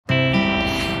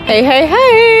Hey,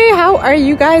 how are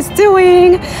you guys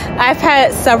doing? I've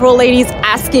had several ladies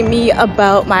asking me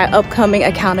about my upcoming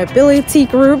accountability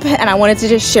group, and I wanted to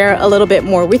just share a little bit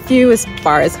more with you as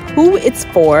far as who it's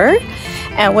for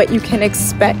and what you can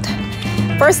expect.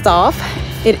 First off,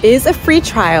 it is a free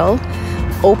trial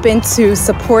open to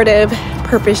supportive,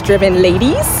 purpose-driven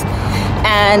ladies.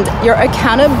 And your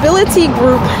accountability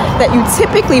group that you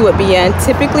typically would be in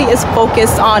typically is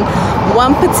focused on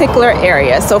one particular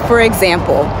area. So for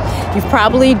example, you've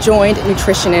probably joined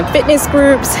nutrition and fitness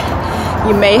groups.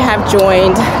 You may have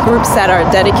joined groups that are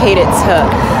dedicated to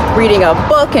reading a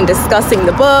book and discussing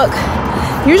the book.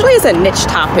 Usually it's a niche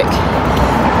topic.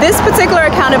 This particular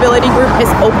accountability group is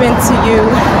open to you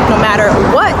no matter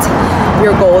what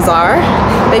your goals are.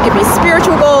 They could be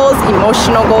spiritual goals,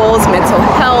 emotional goals, mental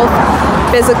health,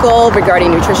 physical,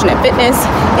 regarding nutrition and fitness.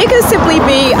 It could simply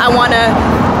be, I want to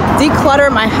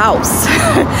declutter my house,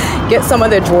 get some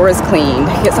of the drawers cleaned,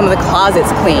 get some of the closets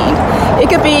cleaned. It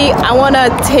could be, I want to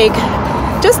take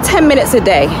just 10 minutes a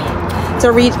day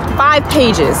to read 5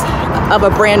 pages of a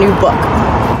brand new book.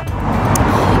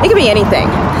 It could be anything.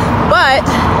 But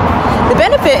the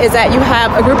benefit is that you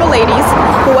have a group of ladies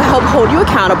who will help hold you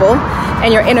accountable,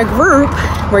 and you're in a group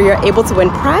where you're able to win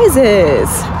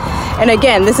prizes. And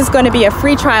again, this is going to be a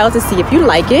free trial to see if you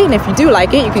like it. And if you do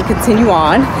like it, you can continue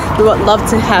on. We would love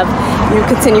to have you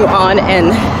continue on in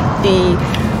the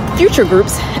future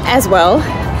groups as well.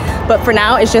 But for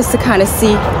now, it's just to kind of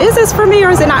see, is this for me or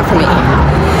is it not for me?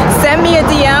 Send me a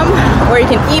DM, or you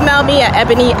can email me at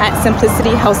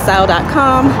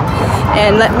ebony@simplicityhealthstyle.com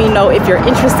and let me know if you're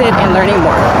interested in learning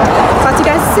more. Talk to you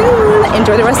guys soon.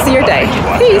 Enjoy the rest of your day.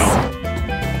 Peace.